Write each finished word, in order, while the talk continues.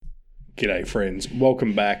G'day friends,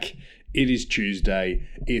 welcome back. It is Tuesday,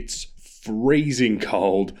 it's freezing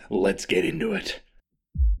cold, let's get into it.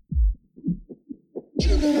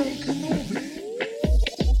 Against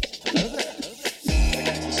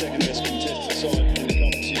the second best contested side in the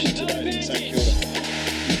competition today, then St Kilda.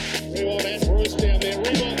 Rewald Ambrose down there,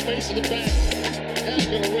 Rewald face of the back. How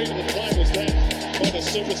good a read of the play was that by the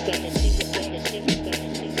superstar?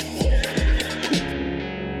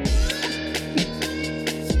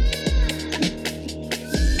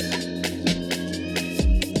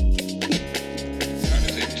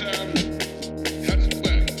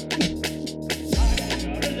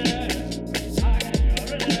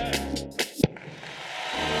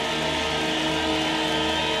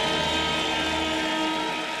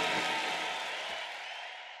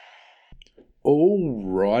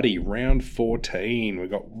 Alrighty, round 14. We've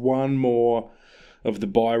got one more of the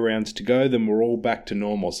bye rounds to go, then we're all back to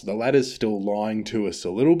normal. So the ladder's still lying to us a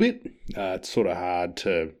little bit. It's sort of hard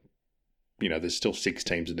to, there's still 6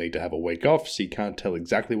 teams that need to have a week off, so you can't tell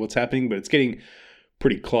exactly what's happening, but it's getting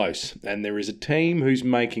pretty close. And there is a team who's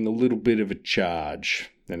making a little bit of a charge,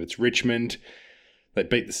 and it's Richmond. They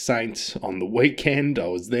beat the Saints on the weekend. I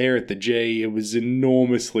was there at the G. It was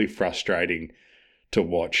enormously frustrating to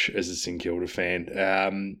watch as a St Kilda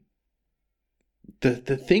fan.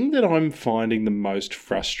 The thing that I'm finding the most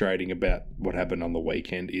frustrating about what happened on the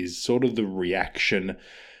weekend is sort of the reaction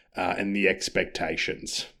and the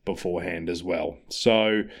expectations beforehand as well.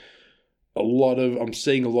 So I'm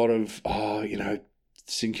seeing a lot of,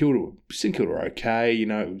 St Kilda are okay,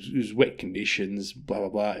 it was wet conditions, blah, blah,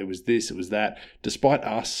 blah. It was this, it was that. Despite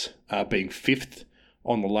us being 5th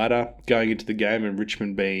on the ladder going into the game and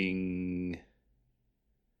Richmond being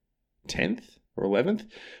 10th or 11th.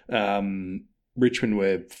 Richmond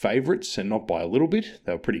were favourites and not by a little bit.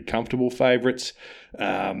 They were pretty comfortable favourites.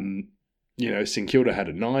 St Kilda had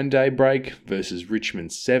a 9-day break versus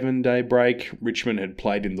Richmond's 7-day break. Richmond had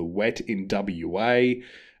played in the wet in WA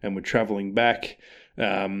and were travelling back.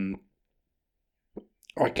 I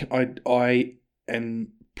am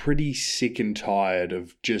pretty sick and tired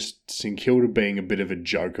of just St Kilda being a bit of a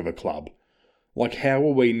joke of a club. Like, how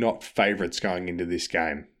are we not favourites going into this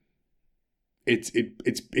game? It's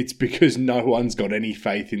because no one's got any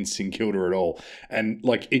faith in St Kilda at all. And,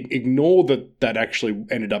 ignore that actually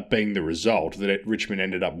ended up being the result, that Richmond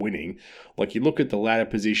ended up winning. Like, you look at the ladder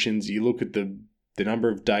positions, you look at the number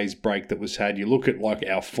of days break that was had, you look at,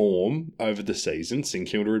 our form over the season, St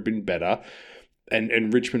Kilda had been better,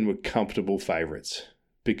 and Richmond were comfortable favourites.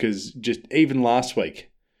 Because just even last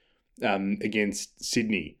week against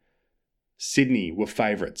Sydney were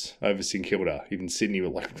favourites over St Kilda. Even Sydney were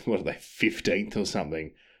 15th or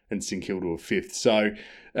something, and St Kilda were 5th. So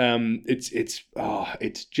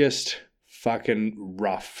it's just fucking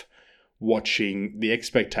rough watching the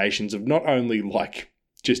expectations of not only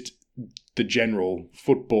just the general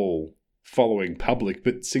football following public,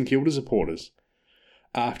 but St Kilda supporters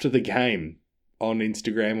after the game on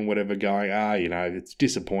Instagram and whatever going, it's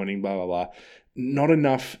disappointing, blah, blah, blah. Not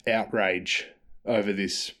enough outrage over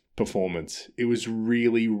this performance. It was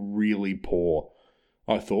really, really poor,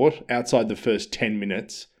 I thought, outside the first 10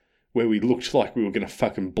 minutes where we looked like we were going to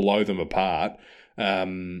fucking blow them apart.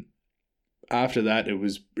 After that, it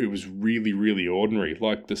was really, really ordinary.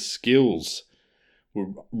 The skills were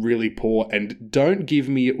really poor, and don't give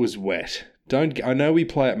me it was wet. I know we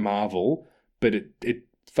play at Marvel, but it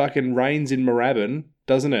fucking rains in Moorabbin,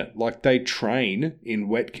 doesn't it? They train in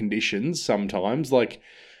wet conditions sometimes. I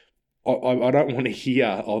don't want to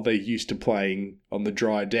hear, they're used to playing on the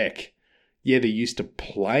dry deck. Yeah, they're used to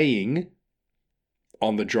playing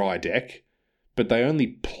on the dry deck, but they only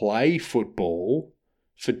play football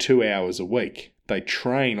for 2 hours a week. They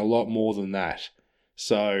train a lot more than that.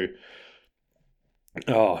 So,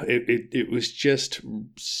 it was just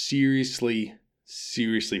seriously,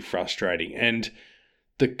 seriously frustrating. And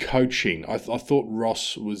the coaching, I thought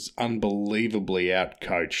Ross was unbelievably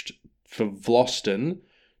out-coached. For Vlosten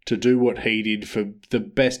to do what he did for the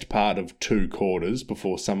best part of 2 quarters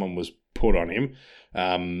before someone was put on him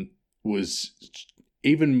was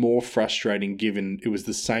even more frustrating, given it was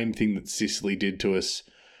the same thing that Sicily did to us,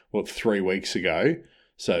 3 weeks ago.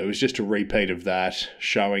 So it was just a repeat of that,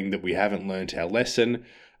 showing that we haven't learnt our lesson.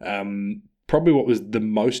 Probably what was the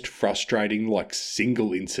most frustrating,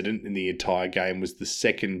 single incident in the entire game was the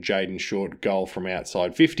second Jaden Short goal from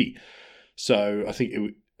outside 50. So I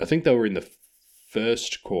think they were in the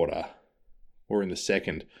first quarter or in the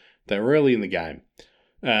second. They were early in the game.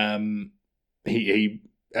 He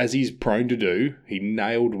as he's prone to do, he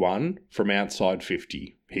nailed one from outside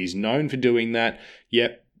 50. He's known for doing that.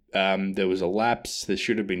 Yep, there was a lapse. There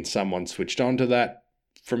should have been someone switched on to that.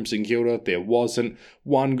 from St Kilda. There wasn't.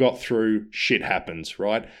 One got through. Shit happens,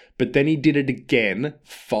 right? But then he did it again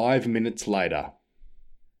 5 minutes later.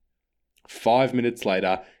 5 minutes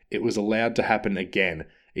later, it was allowed to happen again.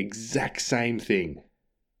 Exact same thing.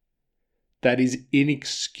 That is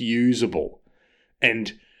inexcusable.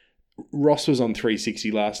 And Ross was on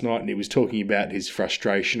 360 last night and he was talking about his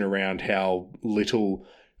frustration around how little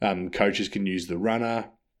coaches can use the runner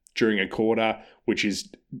during a quarter, which is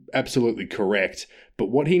absolutely correct. But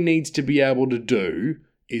what he needs to be able to do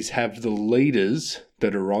is have the leaders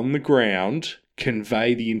that are on the ground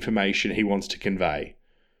convey the information he wants to convey.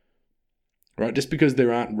 Right? Just because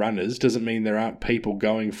there aren't runners doesn't mean there aren't people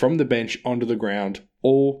going from the bench onto the ground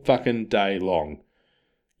all fucking day long.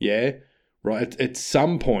 Yeah? Right? At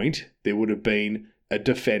some point, there would have been a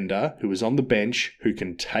defender who was on the bench who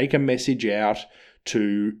can take a message out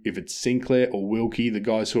to, if it's Sinclair or Wilkie, the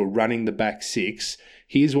guys who are running the back six.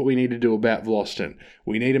 Here's what we need to do about Vlosten.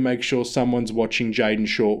 We need to make sure someone's watching Jaden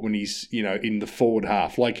Short when he's, in the forward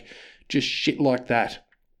half. Like, just shit like that.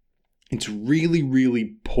 It's really,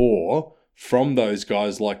 really poor from those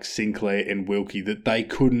guys like Sinclair and Wilkie that they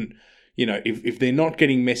couldn't, if they're not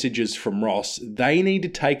getting messages from Ross, they need to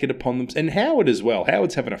take it upon them. And Howard as well.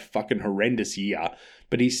 Howard's having a fucking horrendous year,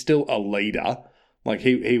 but he's still a leader. Like,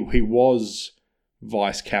 he was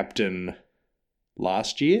vice captain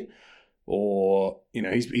last year, or,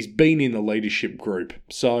 he's been in the leadership group.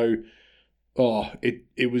 So,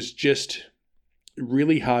 it was just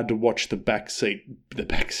really hard to watch the back six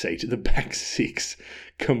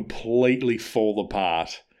completely fall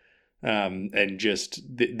apart. And just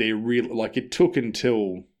they're real. Like, it took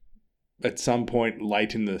until at some point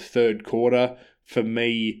late in the third quarter for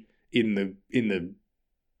me in the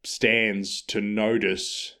stands to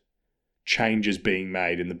notice changes being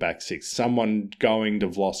made in the back six. Someone going to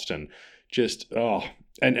Vlosten,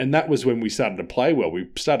 and that was when we started to play well. We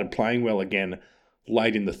started playing well again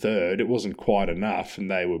late in the third. It wasn't quite enough, and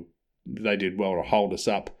they did well to hold us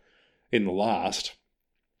up in the last.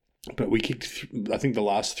 But we kicked, I think, the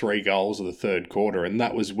last 3 goals of the third quarter, and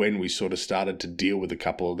that was when we sort of started to deal with a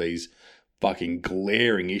couple of these fucking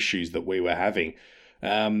glaring issues that we were having.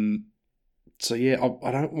 So yeah,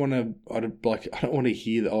 I don't want to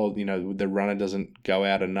hear that, the runner doesn't go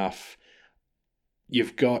out enough.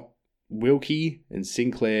 You've got Wilkie and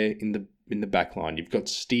Sinclair in the back line. You've got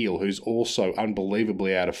Steele, who's also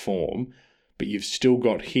unbelievably out of form, but you've still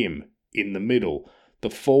got him in the middle.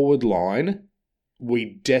 The forward line, we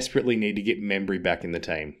desperately need to get Membry back in the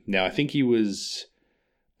team. Now, I think he was,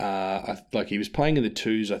 he was playing in the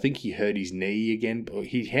twos. I think he hurt his knee again.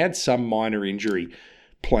 He had some minor injury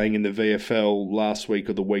playing in the VFL last week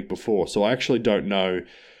or the week before. So I actually don't know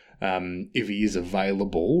if he is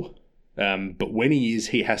available. But when he is,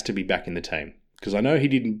 he has to be back in the team. Because I know he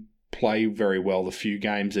didn't play very well the few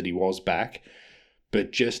games that he was back.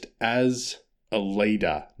 But just as a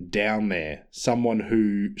leader down there, someone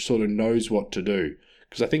who sort of knows what to do.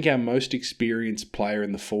 Because I think our most experienced player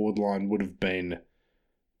in the forward line would have been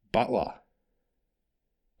Butler.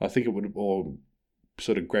 I think it would have, or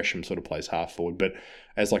sort of Gresham sort of plays half forward, but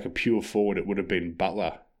as like a pure forward, it would have been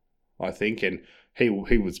Butler, I think. And he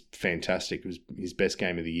was fantastic. It was his best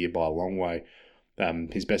game of the year by a long way.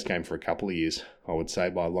 His best game for a couple of years, I would say,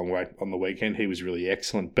 by a long way on the weekend. He was really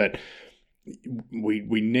excellent. But we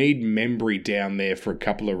need Membry down there for a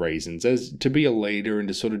couple of reasons. As to be a leader and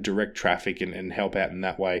to sort of direct traffic and help out in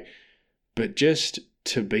that way. But just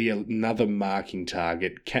to be another marking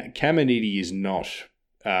target. Caminiti is not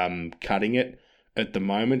cutting it at the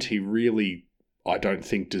moment. He really, I don't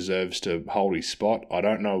think, deserves to hold his spot. I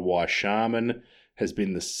don't know why Sharman has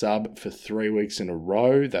been the sub for 3 weeks in a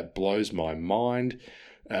row. That blows my mind.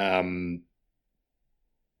 I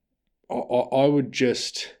would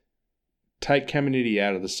just take Caminiti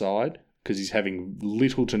out of the side because he's having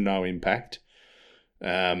little to no impact.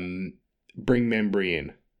 Bring Membry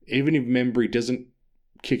in. Even if Membry doesn't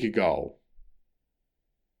kick a goal,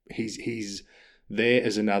 he's there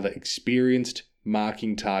as another experienced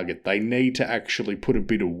marking target. They need to actually put a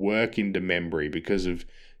bit of work into Membry because of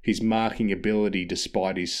his marking ability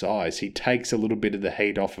despite his size. He takes a little bit of the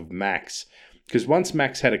heat off of Max. Because once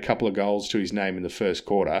Max had a couple of goals to his name in the first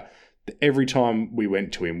quarter, every time we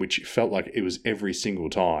went to him, which felt like it was every single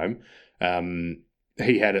time,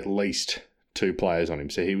 he had at least 2 players on him.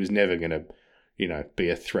 So he was never going to, be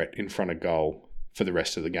a threat in front of goal for the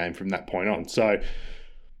rest of the game from that point on. So,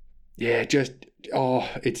 yeah,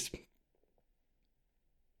 it's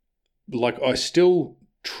like I still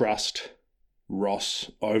trust Ross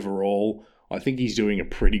overall. I think he's doing a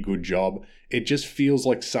pretty good job. It just feels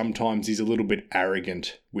like sometimes he's a little bit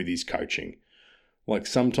arrogant with his coaching. Like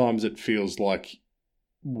sometimes it feels like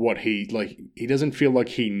he doesn't feel like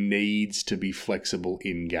he needs to be flexible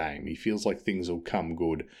in game. He feels like things will come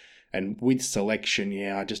good. And with selection,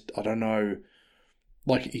 I don't know.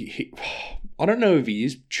 Like, I don't know if he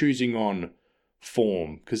is choosing on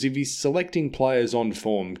form, because if he's selecting players on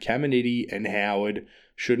form, Caminiti and Howard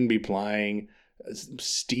shouldn't be playing.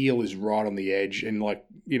 Steele is right on the edge, and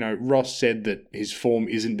Ross said that his form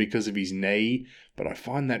isn't because of his knee, but I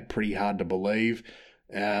find that pretty hard to believe.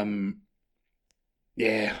 I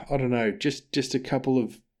don't know, just a couple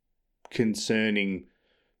of concerning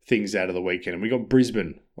things out of the weekend. And we got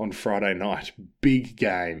Brisbane on Friday night. Big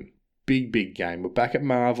game. Big game. We're back at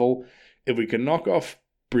Marvel. If we can knock off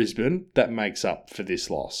Brisbane, that makes up for this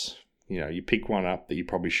loss. You pick one up that you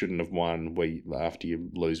probably shouldn't have won after you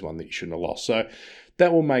lose one that you shouldn't have lost. So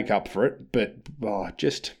that will make up for it. But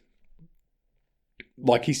just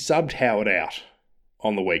like he subbed Howard out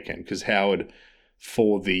on the weekend, because Howard,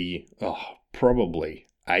 for the probably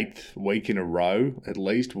 8th week in a row at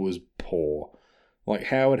least, was poor. Like,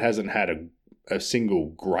 Howard hasn't had a single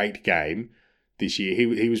great game this year.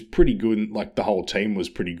 He was pretty good. Like, the whole team was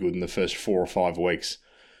pretty good in the first 4 or 5 weeks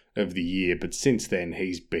of the year, but since then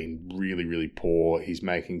he's been really, really poor. He's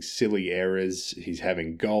making silly errors. He's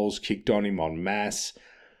having goals kicked on him en masse.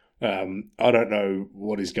 I don't know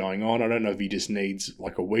what is going on. I don't know if he just needs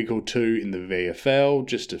like a week or two in the VFL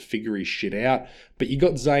just to figure his shit out. But you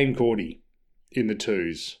got Zane Cordy in the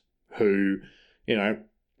twos, who,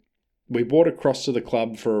 we brought across to the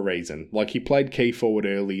club for a reason. Like, he played key forward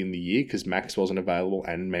early in the year because Max wasn't available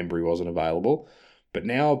and Membry wasn't available. But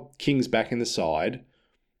now King's back in the side.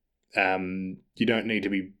 You don't need to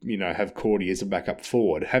be, have Cordy as a backup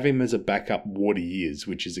forward. Have him as a backup what he is,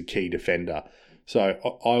 which is a key defender. So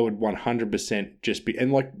I would 100% just be,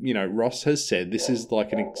 and Ross has said, this is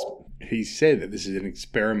like he said that this is an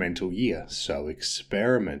experimental year. So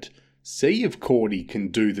experiment. See if Cordy can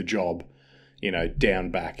do the job,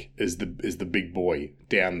 down back as the big boy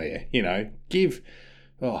down there. I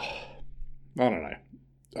don't know.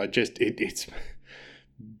 It's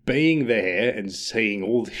being there and seeing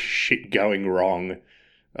all the shit going wrong.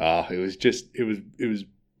 It was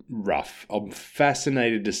rough. I'm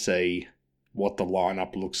fascinated to see what the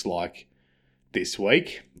lineup looks like this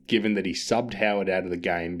week, given that he subbed Howard out of the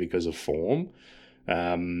game because of form.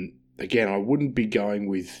 Again, I wouldn't be going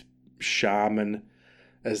with Sharman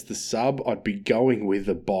as the sub. I'd be going with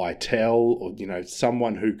a Bytel or,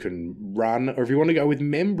 someone who can run. Or if you want to go with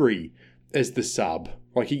Membry as the sub,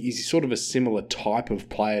 like he's sort of a similar type of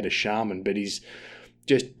player to Sharman, but he's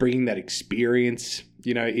just bringing that experience,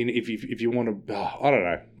 if you want to, I don't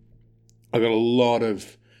know. I've got a lot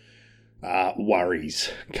of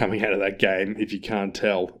worries coming out of that game, if you can't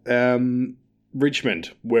tell.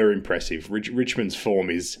 Richmond were impressive. Richmond's form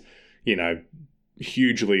is,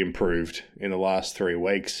 hugely improved in the last 3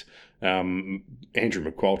 weeks. Andrew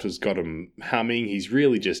McQualter's got him humming. He's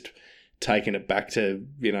really just taken it back to,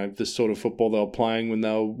 the sort of football they were playing when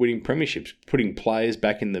they were winning premierships, putting players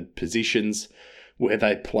back in the positions where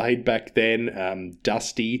they played back then.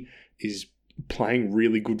 Dusty is playing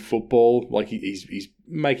really good football. Like he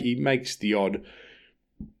makes the odd,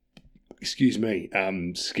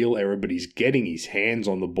 skill error, but he's getting his hands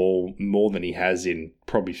on the ball more than he has in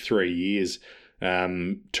probably 3 years.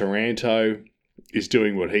 Taranto is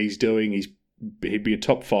doing what he's doing. He'd be a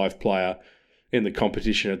top 5 player in the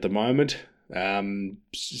competition at the moment.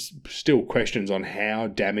 Still questions on how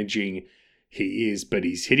damaging he is, but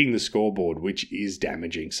he's hitting the scoreboard, which is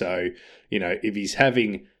damaging. So, if he's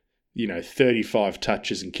having, 35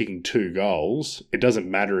 touches and kicking 2 goals, it doesn't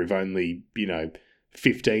matter if only,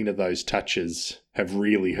 15 of those touches have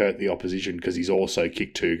really hurt the opposition because he's also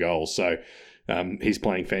kicked 2 goals. So, he's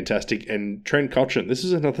playing fantastic. And Trent Cotchin, this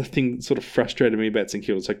is another thing that sort of frustrated me about St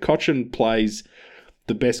Kilda. So Cotchin plays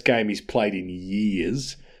the best game he's played in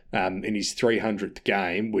years, in his 300th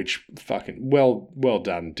game, which fucking well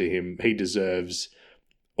done to him. He deserves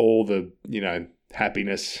all the,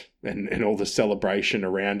 happiness and all the celebration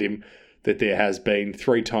around him that there has been.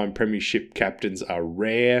 3-time premiership captains are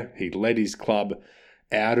rare. He led his club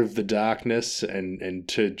out of the darkness and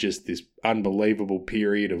to just this unbelievable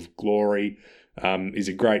period of glory. He's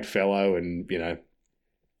a great fellow, and,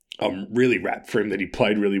 I'm really rapt for him that he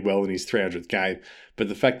played really well in his 300th game. But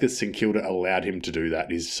the fact that St Kilda allowed him to do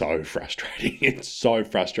that is so frustrating. It's so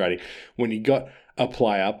frustrating. When you got a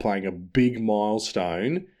player playing a big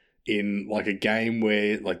milestone in like a game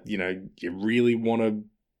where, you really want to,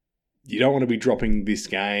 you don't want to be dropping this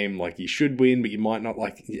game. Like, you should win, but you might not.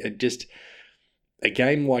 Just a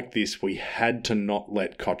game like this, we had to not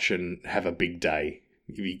let Cotchin have a big day.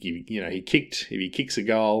 If he kicks a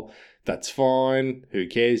goal, that's fine. Who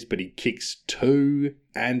cares? But he kicks 2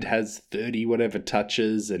 and has 30 whatever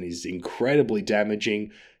touches and is incredibly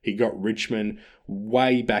damaging. He got Richmond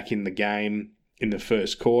way back in the game in the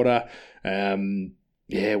first quarter.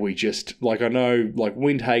 We just, I know,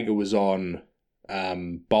 Windhager was on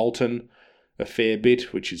Bolton a fair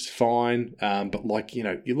bit, which is fine. But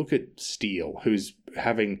you look at Steele, who's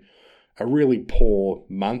having a really poor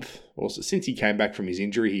month. Also, since he came back from his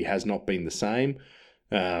injury, he has not been the same.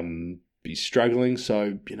 He's struggling,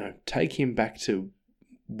 so, take him back to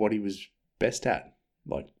what he was best at,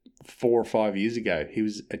 4 or 5 years ago. He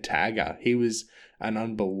was a tagger. He was an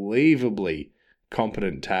unbelievably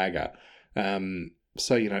competent tagger. Have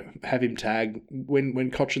him tag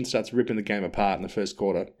when Cochrane starts ripping the game apart in the first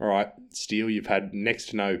quarter. All right, Steele, you've had next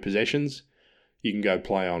to no possessions. You can go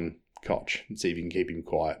play on Koch and see if you can keep him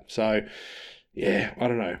quiet. So, yeah, I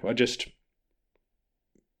don't know. I've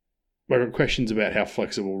got questions about how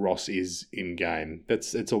flexible Ross is in game.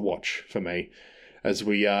 It's a watch for me as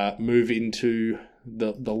we move into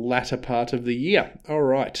the latter part of the year. All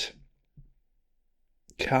right.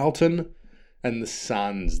 Carlton and the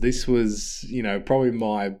Suns. This was, probably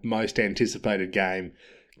my most anticipated game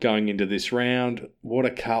going into this round. What are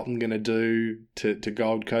Carlton going to do to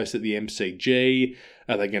Gold Coast at the MCG?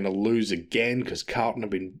 Are they going to lose again because Gold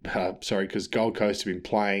Coast have been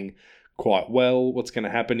playing quite well? What's going to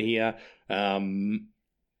happen here?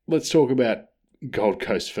 Let's talk about Gold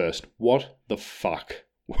Coast first. What the fuck?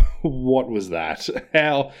 What was that?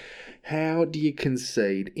 How do you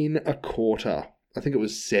concede in a quarter? I think it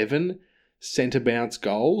was 7 centre bounce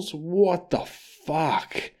goals. What the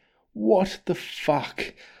fuck? What the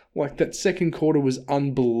fuck? That second quarter was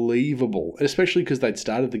unbelievable, especially because they'd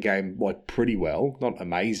started the game pretty well, not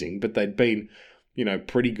amazing, but they'd been,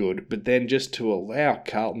 pretty good. But then just to allow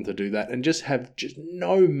Carlton to do that and just have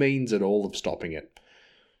no means at all of stopping it.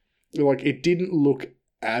 It didn't look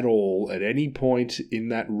at all at any point in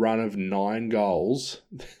that run of 9 goals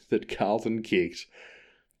that Carlton kicked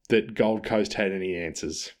that Gold Coast had any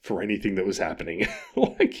answers for anything that was happening.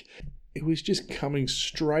 It was just coming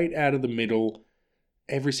straight out of the middle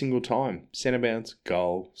every single time. Centre bounce,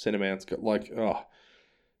 goal, centre bounce, goal.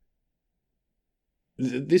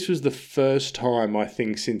 This was the first time, I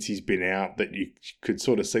think, since he's been out that you could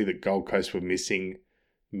sort of see that Gold Coast were missing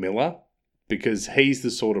Miller, because he's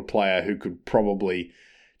the sort of player who could probably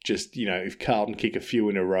just, if Carlton kick a few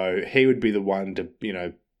in a row, he would be the one to,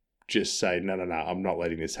 just say, no, I'm not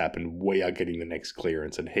letting this happen. We are getting the next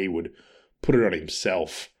clearance. And he would put it on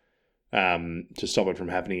himself to stop it from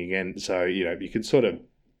happening again. So, you could sort of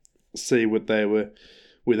see where they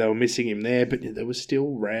were missing him there. But there was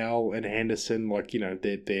still Rowell and Anderson,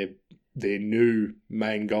 their new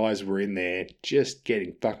main guys were in there just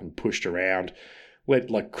getting fucking pushed around.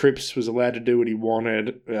 Cripps was allowed to do what he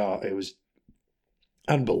wanted. It was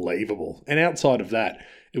unbelievable. And outside of that,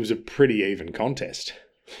 it was a pretty even contest.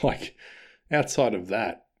 Outside of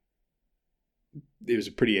that, it was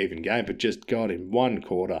a pretty even game, but just God, in one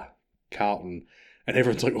quarter, Carlton, and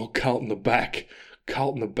everyone's like, oh, Carlton the back.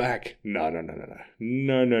 No.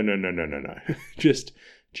 Just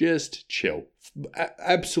chill.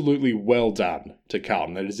 Absolutely well done to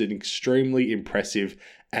Carlton. That is an extremely impressive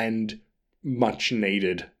and much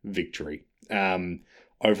needed victory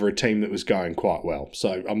over a team that was going quite well.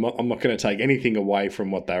 So I'm not going to take anything away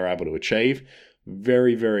from what they were able to achieve.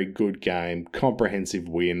 Very, very good game, comprehensive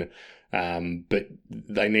win, but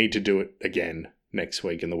they need to do it again next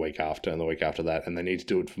week and the week after and the week after that, and they need to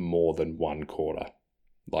do it for more than one quarter.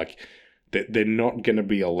 They're not going to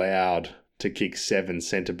be allowed to kick 7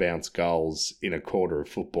 centre bounce goals in a quarter of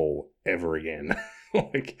football ever again.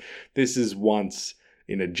 This is once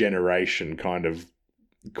in a generation kind of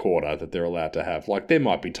quarter that they're allowed to have. There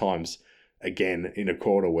might be times again in a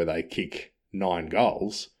quarter where they kick 9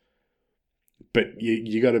 goals, but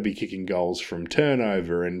you got to be kicking goals from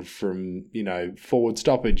turnover and from, forward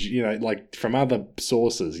stoppage, from other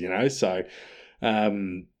sources, so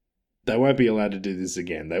they won't be allowed to do this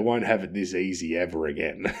again. They won't have it this easy ever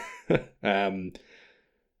again.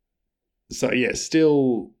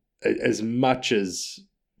 Still, as much as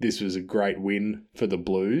this was a great win for the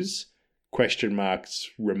Blues, question marks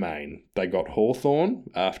remain. They got Hawthorn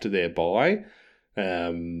after their bye,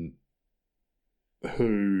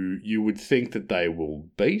 who you would think that they will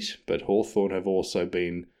beat, but Hawthorn have also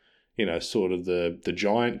been, sort of the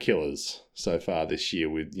giant killers so far this year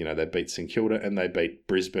with, they beat St Kilda and they beat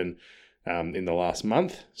Brisbane in the last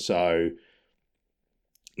month. So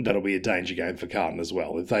that'll be a danger game for Carlton as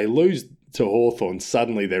well. If they lose to Hawthorn,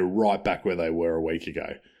 suddenly they're right back where they were a week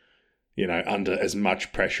ago. under as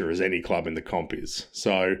much pressure as any club in the comp is.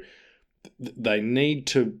 So they need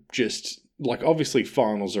to just, obviously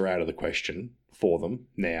finals are out of the question for them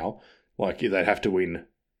now. They'd have to win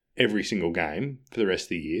every single game for the rest of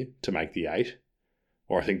the year to make the 8.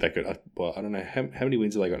 Or I think they could, I don't know, how many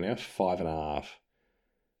wins have they got now? 5.5.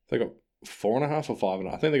 They got 4.5 or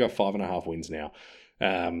 5.5. I think they got 5.5 wins now.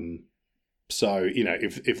 So,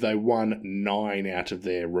 if they won 9 out of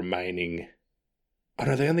their remaining,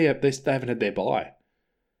 they haven't had their bye.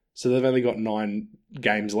 So they've only got 9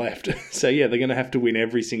 games left. So yeah, they're going to have to win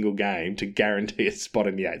every single game to guarantee a spot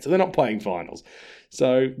in the 8. So they're not playing finals.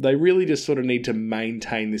 So they really just sort of need to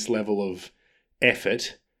maintain this level of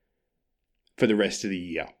effort for the rest of the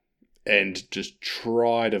year and just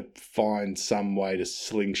try to find some way to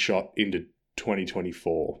slingshot into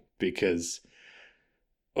 2024, because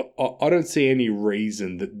I don't see any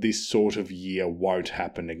reason that this sort of year won't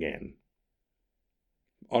happen again.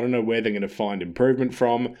 I don't know where they're going to find improvement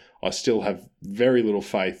from. I still have very little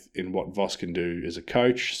faith in what Voss can do as a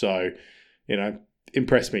coach. So,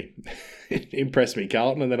 impress me. Impress me,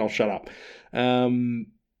 Carlton, and then I'll shut up.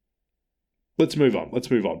 Let's move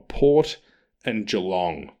on. Port and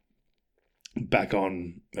Geelong. Back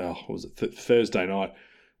on, Thursday night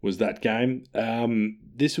was that game.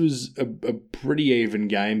 This was a pretty even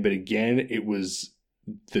game, but again, it was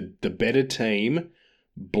the better team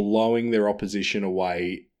blowing their opposition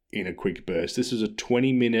away in a quick burst. This was a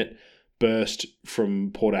 20-minute burst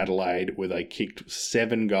from Port Adelaide where they kicked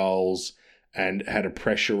 7 goals and had a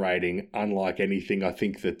pressure rating unlike anything I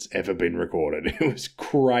think that's ever been recorded. It was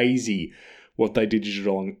crazy what they did to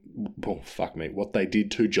Geelong. What they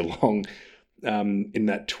did to Geelong in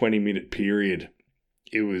that 20-minute period.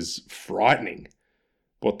 It was frightening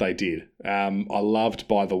what they did. I loved,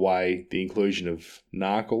 by the way, the inclusion of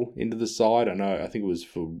Narkle into the side. I think it was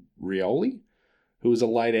for Rioli, who was a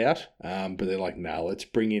laid out. But they're like, no, let's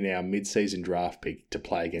bring in our mid-season draft pick to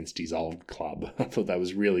play against his old club. I thought that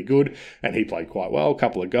was really good. And he played quite well, a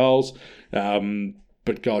couple of goals.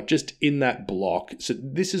 But God, just in that block. So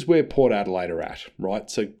this is where Port Adelaide are at,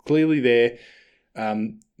 right? So clearly they're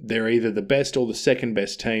either the best or the second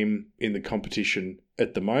best team in the competition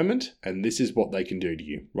at the moment, and this is what they can do to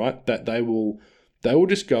you, right? That they will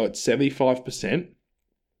just go at 75%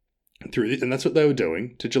 through this, and that's what they were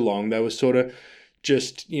doing to Geelong. They were sort of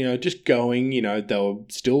just going, they were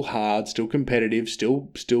still hard, still competitive, still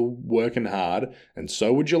working hard, and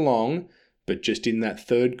so were Geelong. But just in that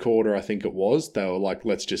third quarter, I think it was, they were like,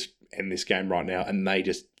 let's just end this game right now, and they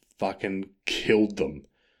just fucking killed them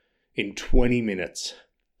in 20 minutes.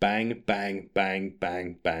 Bang, bang, bang,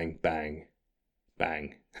 bang, bang, bang.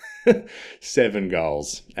 Bang. 7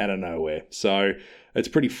 goals out of nowhere. So it's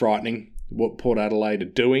pretty frightening what Port Adelaide are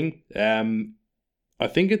doing. I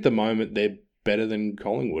think at the moment they're better than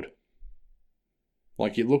Collingwood. You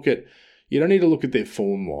don't need to look at their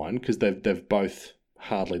form line because they've both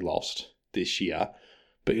hardly lost this year.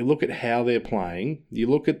 But you look at how they're playing. You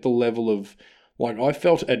look at the level of, I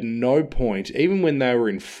felt at no point, even when they were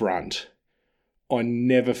in front, I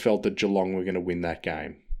never felt that Geelong were going to win that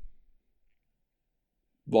game.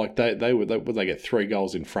 They get 3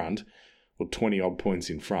 goals in front, or 20 odd points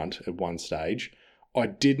in front at one stage. I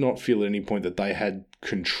did not feel at any point that they had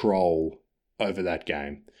control over that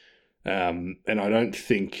game. And I don't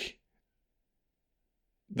think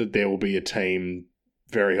that there will be a team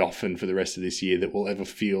very often for the rest of this year that will ever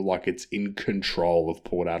feel like it's in control of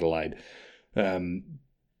Port Adelaide. They're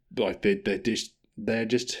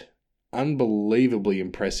just unbelievably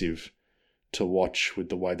impressive to watch with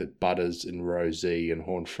the way that Butters and Rosie and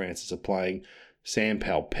Horn Francis are playing. Sam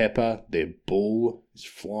Powell-Pepper, their bull, is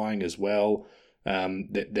flying as well.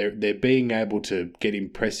 They're being able to get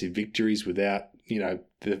impressive victories without,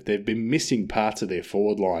 they've been missing parts of their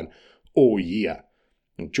forward line all year.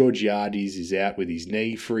 Georgiades is out with his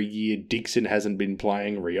knee for a year. Dixon hasn't been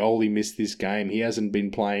playing. Rioli missed this game. He hasn't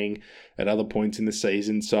been playing at other points in the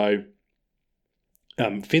season. So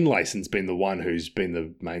Finlayson's been the one who's been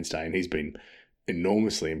the mainstay, and he's been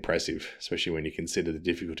enormously impressive, especially when you consider the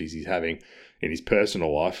difficulties he's having in his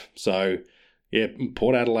personal life. So, yeah,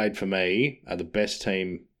 Port Adelaide for me are the best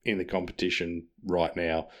team in the competition right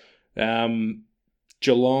now.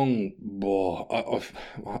 Geelong,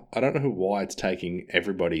 I don't know why it's taking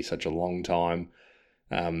everybody such a long time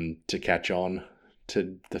to catch on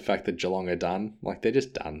to the fact that Geelong are done. They're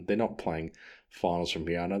just done. They're not playing finals from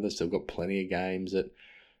here. I know they've still got plenty of games at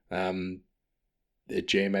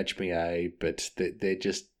GMHBA, but they're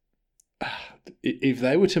just... if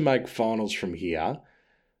they were to make finals from here,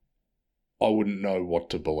 I wouldn't know what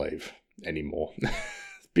to believe anymore.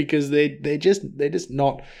 Because they're just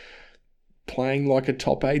not... playing like a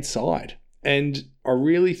top 8 side. And I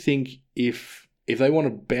really think if they want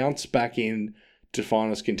to bounce back in to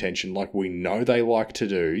finals contention like we know they like to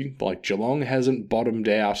do, like Geelong hasn't bottomed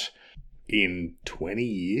out in 20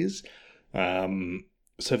 years.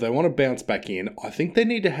 So if they want to bounce back in, I think they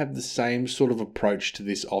need to have the same sort of approach to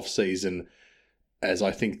this off-season as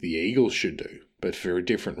I think the Eagles should do, but for a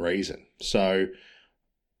different reason. So,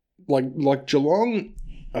 like Geelong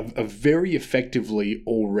are very effectively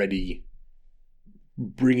already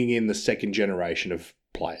bringing in the second generation of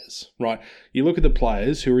players, right? You look at the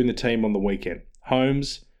players who are in the team on the weekend.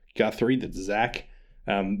 Holmes, Guthrie, that's Zach,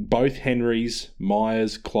 both Henrys,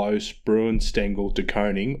 Myers, Close, Bruin, Stengel, De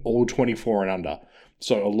Koning, all 24 and under.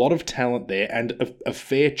 So a lot of talent there and a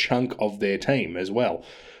fair chunk of their team as well.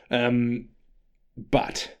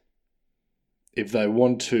 But if they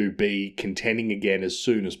want to be contending again as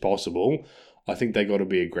soon as possible, I think they got to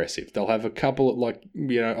be aggressive. They'll have a couple of,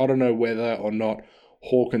 I don't know whether or not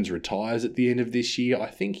Hawkins retires at the end of this year. I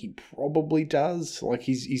think he probably does. Like,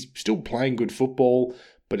 he's still playing good football,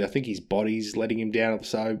 but I think his body's letting him down.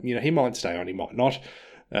 So, he might stay on, he might not.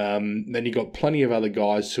 Then you got plenty of other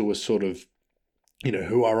guys who are sort of,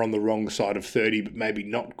 who are on the wrong side of 30, but maybe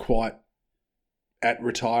not quite at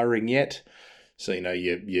retiring yet. So,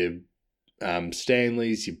 your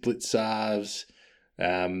Stanleys, your Blitzarves.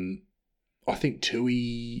 I think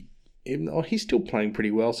Tui, he's still playing pretty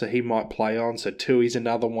well, so he might play on. So Tui's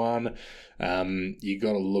another one. You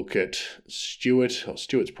got to look at Stewart.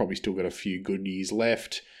 Stewart's probably still got a few good years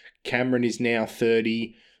left. Cameron is now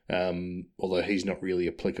 30, although he's not really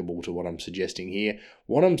applicable to what I'm suggesting here.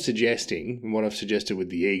 What I'm suggesting, and what I've suggested with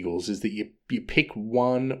the Eagles, is that you pick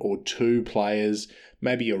one or two players,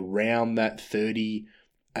 maybe around that 30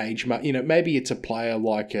 age mark. Maybe it's a player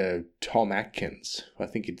like a Tom Atkins. I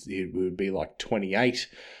think it would be like 28.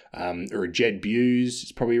 Or a Jed Buse,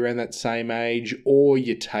 it's probably around that same age. Or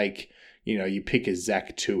you take, you pick a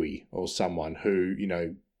Zach Tui or someone who,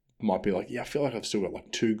 might be like, I feel like I've still got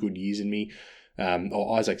like 2 good years in me.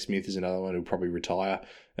 Or Isaac Smith is another one who'll probably retire.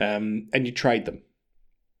 And you trade them.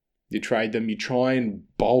 You try and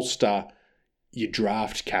bolster your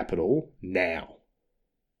draft capital now.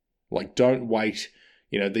 Like, don't wait.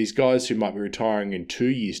 These guys who might be retiring in 2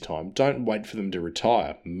 years' time, don't wait for them to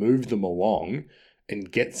retire. Move them along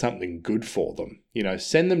and get something good for them.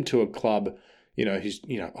 Send them to a club, who's,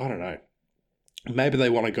 I don't know. Maybe they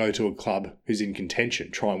want to go to a club who's in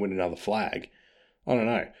contention, try and win another flag. I don't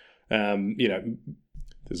know.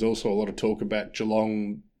 There's also a lot of talk about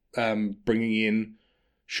Geelong bringing in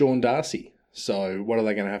Sean Darcy. So what are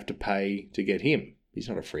they going to have to pay to get him? He's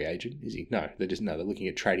not a free agent, is he? No, they're looking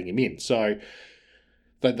at trading him in. So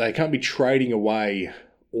they can't be trading away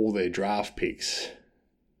all their draft picks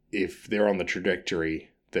if they're on the trajectory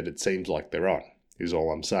that it seems like they're on, is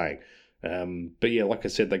all I'm saying. But yeah, like I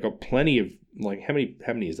said, they got plenty of, how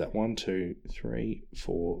many is that? 1, 2, 3,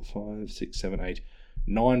 4, 5, 6, 7, 8,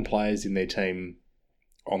 9 players in their team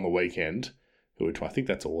on the weekend, I think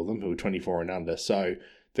that's all of them, who are 24 and under. So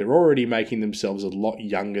they're already making themselves a lot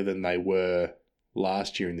younger than they were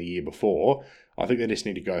last year and the year before. I think they just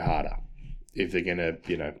need to go harder if they're going to,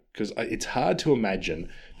 because it's hard to imagine,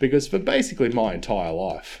 because for basically my entire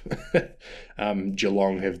life,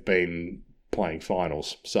 Geelong have been playing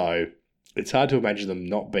finals. So it's hard to imagine them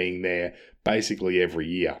not being there basically every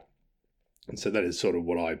year. And so that is sort of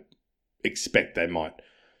what I expect they might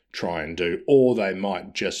try and do. Or they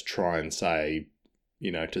might just try and say,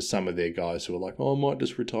 to some of their guys who are like, I might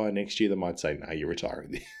just retire next year. They might say, no, you're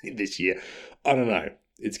retiring this year. I don't know.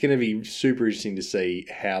 It's going to be super interesting to see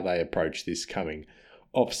how they approach this coming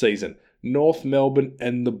off-season. North Melbourne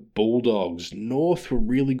and the Bulldogs. North were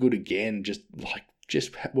really good again. Just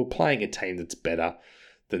we're playing a team that's better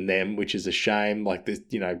than them, which is a shame. Like this,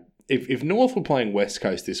 if North were playing West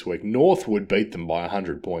Coast this week, North would beat them by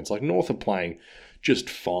 100 points. Like, North are playing just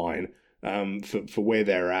fine for where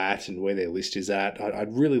they're at and where their list is at.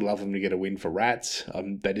 I'd really love them to get a win for Rats.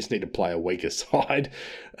 They just need to play a weaker side.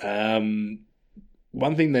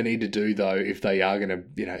 One thing they need to do, though, if they are going to,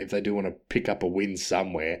 if they do want to pick up a win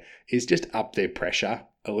somewhere, is just up their pressure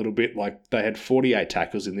a little bit. Like, they had 48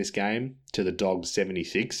 tackles in this game to the Dogs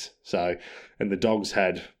 76. So, and the Dogs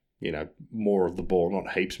had, more of the ball,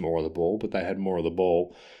 not heaps more of the ball, but they had more of the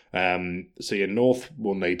ball. So yeah, North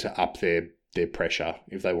will need to up their pressure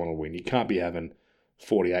if they want to win. You can't be having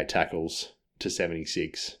 48 tackles to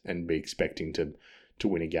 76 and be expecting to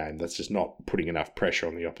win a game. That's just not putting enough pressure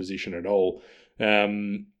on the opposition at all.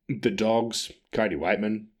 The Dogs, Cody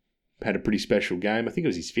Waitman had a pretty special game. I think it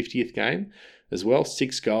was his 50th game as well.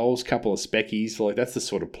 6 goals, couple of speckies. Like, that's the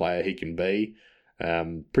sort of player he can be.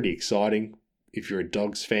 Pretty exciting. if you're a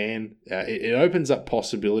Dogs fan. It opens up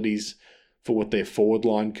possibilities for what their forward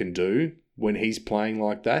line can do when he's playing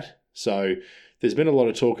like that. So there's been a lot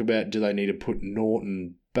of talk about, do they need to put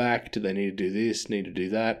Norton back? Do they need to do this, need to do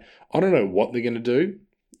that? I don't know what they're going to do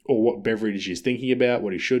or what Beveridge is thinking about,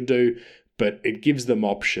 what he should do, but it gives them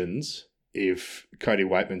options if Cody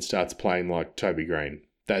Waitman starts playing like Toby Green.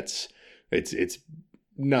 It's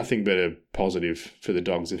nothing but a positive for the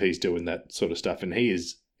Dogs if he's doing that sort of stuff, and he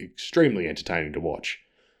is extremely entertaining to watch.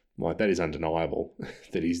 Like, that is undeniable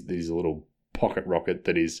that he's a little pocket rocket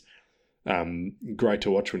that is great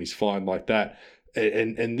to watch when he's flying like that.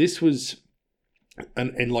 And this was,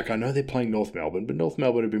 and like, I know they're playing North Melbourne, but North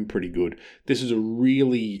Melbourne have been pretty good. This is a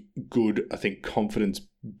really good, I think, confidence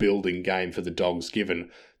building game for the Dogs, given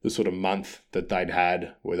the sort of month that they'd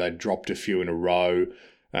had where they'd dropped a few in a row.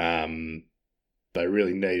 They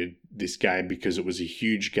really needed this game because it was a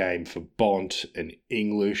huge game for Bont and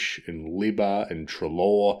English and Libba and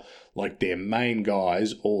Treloar. Like, their main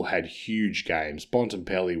guys all had huge games.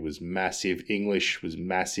 Bontempelli was massive. English was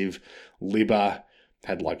massive. Libba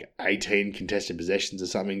had like 18 contested possessions or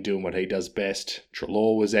something, doing what he does best.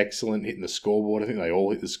 Treloar was excellent, hitting the scoreboard. I think they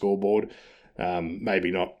all hit the scoreboard.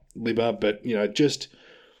 Maybe not Libba, but, you know, just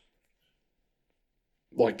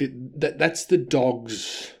like that's the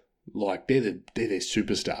Dogs. Like, they're their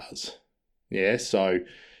superstars. Yeah, so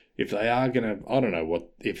if they are going to, I don't know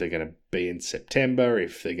if they're going to be in September,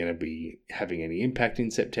 if they're going to be having any impact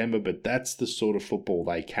in September, but that's the sort of football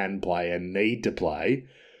they can play and need to play.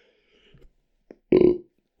 If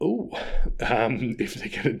they're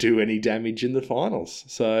going to do any damage in the finals.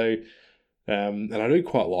 So, and I do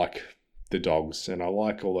quite like the Dogs, and I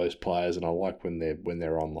like all those players, and I like when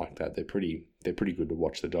they're on like that. They're pretty good to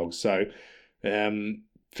watch, the Dogs. So,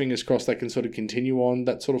 fingers crossed they can sort of continue on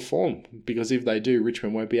that sort of form, because if they do,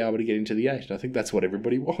 Richmond won't be able to get into the 8. I think that's what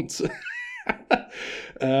everybody wants.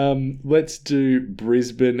 Let's do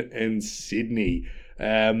Brisbane and Sydney.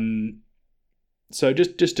 So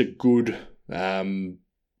just a good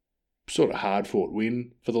sort of hard-fought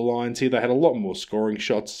win for the Lions here. They had a lot more scoring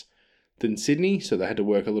shots than Sydney, so they had to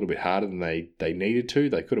work a little bit harder than they needed to.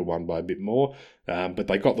 They could have won by a bit more, but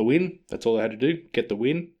they got the win. That's all they had to do, get the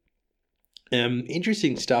win.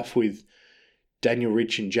 Interesting stuff with Daniel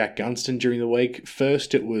Rich and Jack Gunston during the week.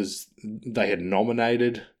 First, it was they had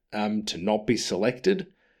nominated to not be selected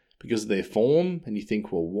because of their form, and you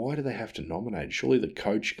think, well, why do they have to nominate? Surely the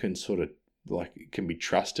coach can sort of can be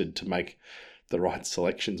trusted to make the right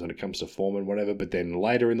selections when it comes to form and whatever. But then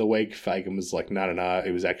later in the week, Fagan was like, no,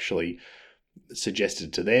 it was actually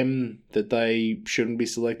suggested to them that they shouldn't be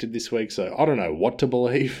selected this week. So I don't know what to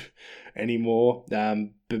believe anymore.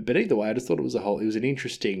 But either way, I just thought it was an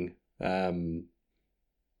interesting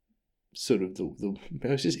sort of it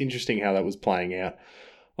was just interesting how that was playing out,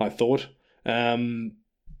 I thought. Nice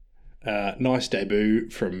debut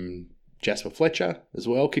from Jasper Fletcher as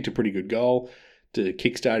well. Kicked a pretty good goal to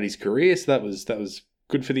kickstart his career, so that was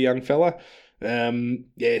good for the young fella.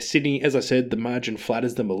 Sydney, as I said, the margin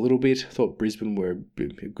flatters them a little bit. I thought Brisbane were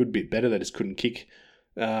a good bit better. They just couldn't kick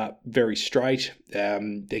very straight.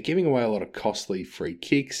 They're giving away a lot of costly free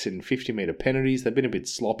kicks and 50-metre penalties. They've been a bit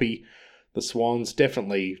sloppy. The Swans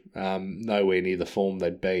definitely nowhere near the form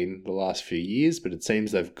they'd been the last few years, but it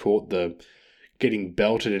seems they've caught the getting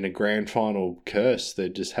belted in a grand final curse. They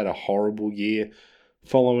just had a horrible year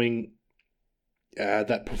following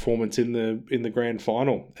that performance in the grand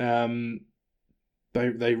final.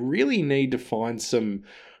 They really need to find some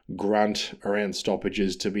grunt around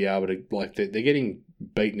stoppages to be able to, like, they're getting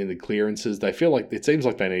beaten in the clearances. They feel like it seems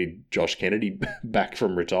like they need Josh Kennedy back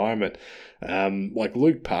from retirement. Like,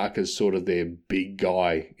 Luke Parker's sort of their big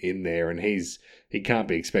guy in there, and he can't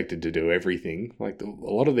be expected to do everything. Like, a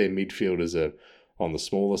lot of their midfielders are on the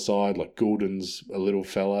smaller side. Like, Goulden's a little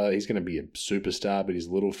fella. He's going to be a superstar, but he's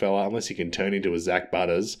a little fella. Unless he can turn into a Zach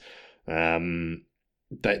Butters,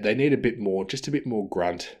 they need a bit more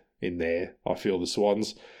grunt in there, I feel, the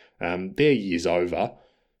Swans. Their year's over.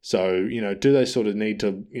 So, do they sort of need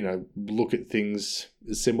to, look at things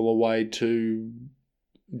a similar way to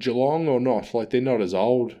Geelong or not? Like, they're not as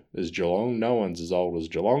old as Geelong. No one's as old as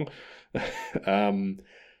Geelong. But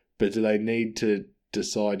do they need to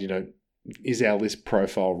decide, is our list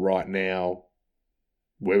profile right now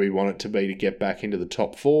where we want it to be to get back into the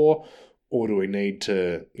top 4? Or do we need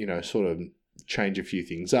to, sort of change a few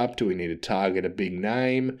things up? Do we need to target a big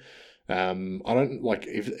name? I don't like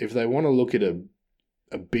if they want to look at a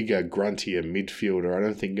bigger, gruntier midfielder. I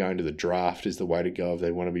don't think going to the draft is the way to go if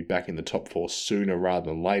they want to be back in the top 4 sooner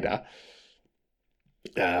rather than later.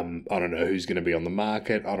 I don't know who's going to be on the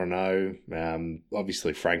market. I don't know.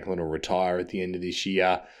 Obviously, Franklin will retire at the end of this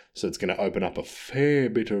year, so it's going to open up a fair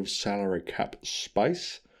bit of salary cap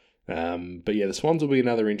space. But yeah, the Swans will be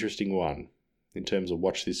another interesting one in terms of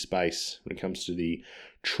watch this space when it comes to the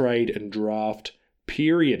trade and draft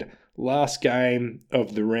period. Last game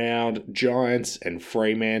of the round, Giants and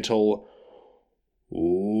Fremantle.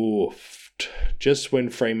 Oof. Just when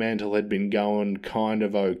Fremantle had been going kind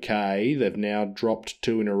of okay, they've now dropped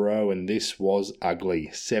 2 in a row, and this was ugly.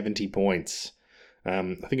 70 points.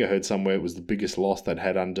 I think I heard somewhere it was the biggest loss they'd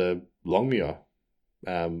had under Longmuir,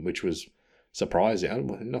 which was surprising.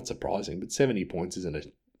 Well, not surprising, but 70 points isn't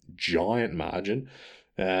a giant margin.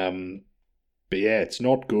 But yeah, it's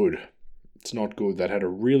not good. It's not good. They'd had a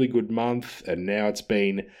really good month, and now it's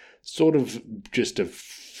been sort of just a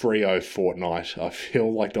Freo fortnight. I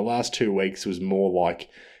feel like the last 2 weeks was more like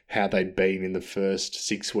how they'd been in the first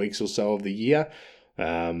 6 weeks or so of the year.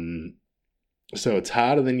 So it's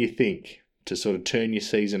harder than you think to sort of turn your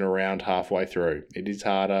season around halfway through. It is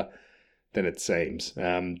harder than it seems.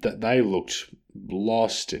 That they looked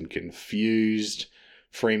lost and confused.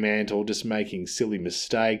 Fremantle just making silly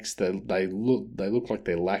mistakes. They look like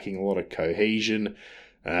they're lacking a lot of cohesion.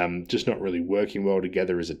 Just not really working well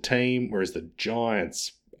together as a team, whereas the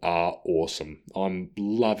Giants are awesome. I'm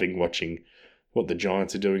loving watching what the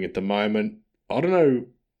Giants are doing at the moment. I don't know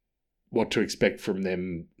what to expect from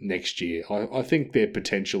them next year. I think their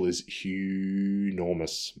potential is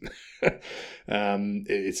enormous.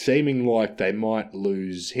 It's seeming like they might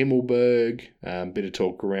lose Himmelberg. Bit of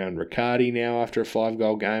talk around Riccardi now after a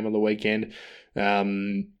 5-goal game on the weekend.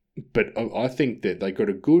 But I think that they got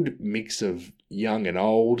a good mix of young and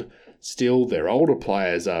old. Still, their older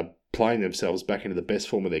players are playing themselves back into the best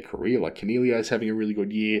form of their career. Like Cornelio's having a really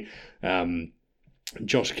good year.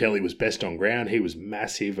 Josh Kelly was best on ground. He was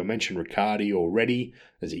massive. I mentioned Riccardi already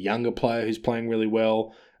as a younger player who's playing really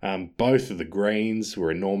well. Both of the Greens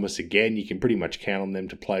were enormous again. You can pretty much count on them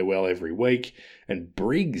to play well every week. And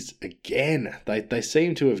Briggs, again, they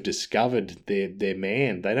seem to have discovered their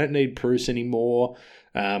man. They don't need Bruce anymore.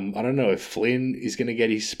 I don't know if Flynn is going to get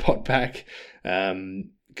his spot back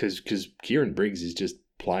because Kieran Briggs is just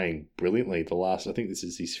playing brilliantly. I think this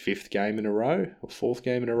is his 5th game in a row or 4th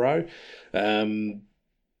game in a row.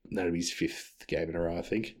 That'll be his 5th game in a row, I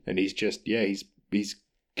think. And he's just, he's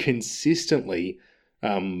consistently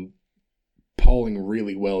polling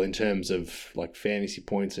really well in terms of like fantasy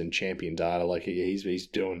points and champion data. Like he's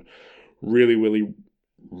doing really well in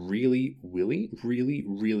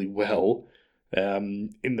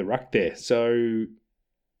the ruck there. So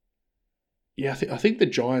yeah, I think the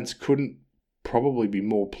Giants couldn't probably be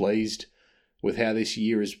more pleased with how this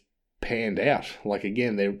year has panned out. Like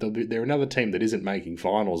again, they're another team that isn't making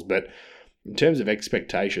finals, but in terms of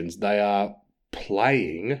expectations, they are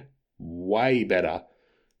playing way better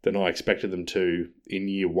than I expected them to in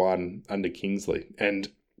year 1 under Kingsley. And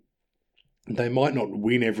they might not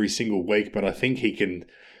win every single week, but I think he can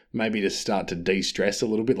maybe just start to de-stress a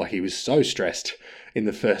little bit. Like he was so stressed in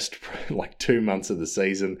the first 2 months of the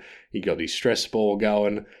season. He got his stress ball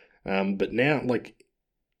going. But now,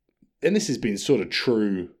 and this has been sort of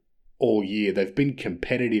true all year, they've been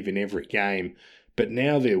competitive in every game, but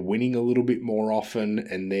now they're winning a little bit more often,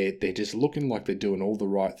 and they're just looking like they're doing all the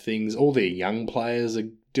right things. All their young players are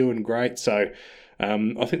doing great, so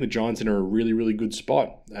I think the Giants are in a really, really good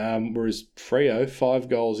spot. Whereas Freo, 5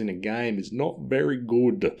 goals in a game is not very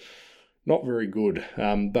good. Not very good.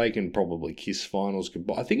 They can probably kiss finals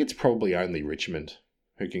goodbye. I think it's probably only Richmond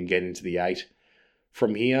who can get into the 8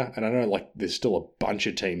 from here. And I know there's still a bunch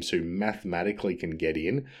of teams who mathematically can get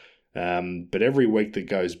in. But every week that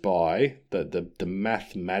goes by, the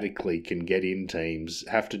mathematically can get in teams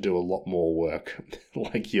have to do a lot more work.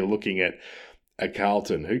 Like you're looking at a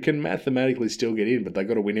Carlton who can mathematically still get in, but they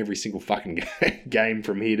got to win every single fucking game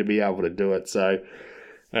from here to be able to do it. So,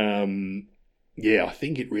 I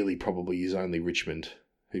think it really probably is only Richmond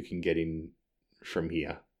who can get in from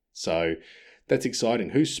here. So that's exciting.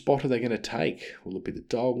 Whose spot are they going to take? Will it be the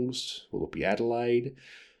Dogs? Will it be Adelaide?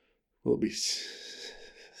 Will it be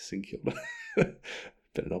St Kilda?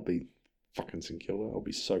 Better not be fucking St Kilda. I'll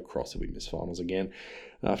be so cross if we miss finals again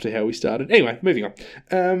after how we started. Anyway, moving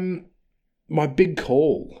on. My big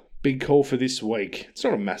call for this week. It's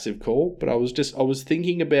not a massive call, but I was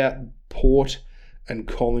thinking about Port and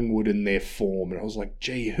Collingwood and their form, and I was like,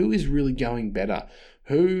 gee, who is really going better?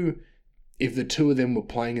 Who, if the two of them were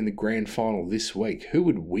playing in the grand final this week, who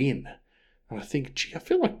would win? And I think, gee, I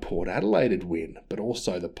feel like Port Adelaide would win, but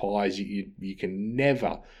also the Pies, you can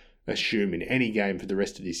never assume in any game for the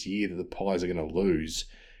rest of this year that the Pies are going to lose.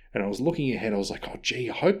 And I was looking ahead, I was like, oh, gee,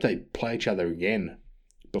 I hope they play each other again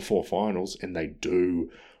before finals, and they do.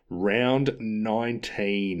 Round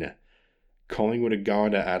 19. Collingwood are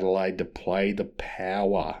going to Adelaide to play the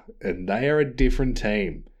Power, and they are a different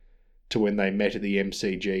team to when they met at the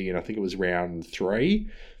MCG, and I think it was round 3.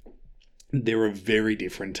 They're a very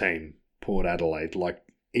different team, Port Adelaide. Like,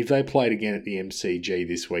 if they played again at the MCG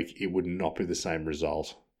this week, it would not be the same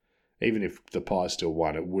result. Even if the Pies still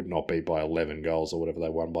won, it would not be by 11 goals or whatever they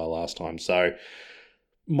won by last time. So,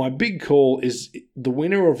 my big call is the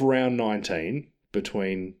winner of round 19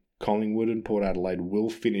 between Collingwood and Port Adelaide will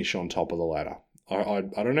finish on top of the ladder. I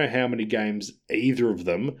don't know how many games either of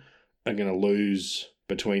them are going to lose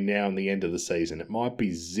between now and the end of the season. It might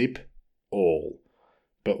be zip all,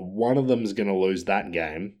 but one of them's going to lose that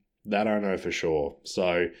game. That I know for sure.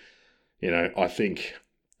 So, I think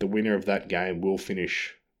the winner of that game will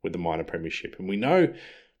finish with the minor premiership. And we know,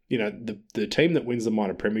 the team that wins the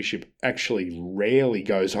minor premiership actually rarely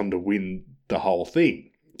goes on to win the whole thing.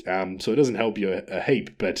 So it doesn't help you a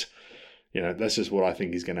heap, but, that's just what I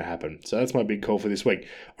think is going to happen. So that's my big call for this week.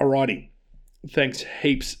 Alrighty. Thanks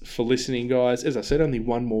heaps for listening, guys. As I said, only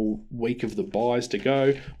one more week of the buys to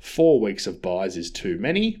go. 4 weeks of buys is too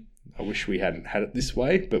many. I wish we hadn't had it this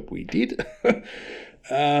way, but we did.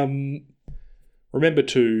 Remember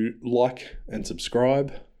to like and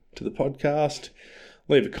subscribe to the podcast.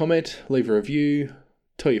 Leave a comment, leave a review,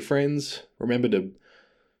 tell your friends. Remember to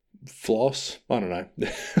floss. I don't know.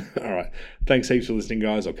 All right. Thanks heaps for listening,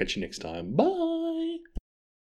 guys. I'll catch you next time. Bye.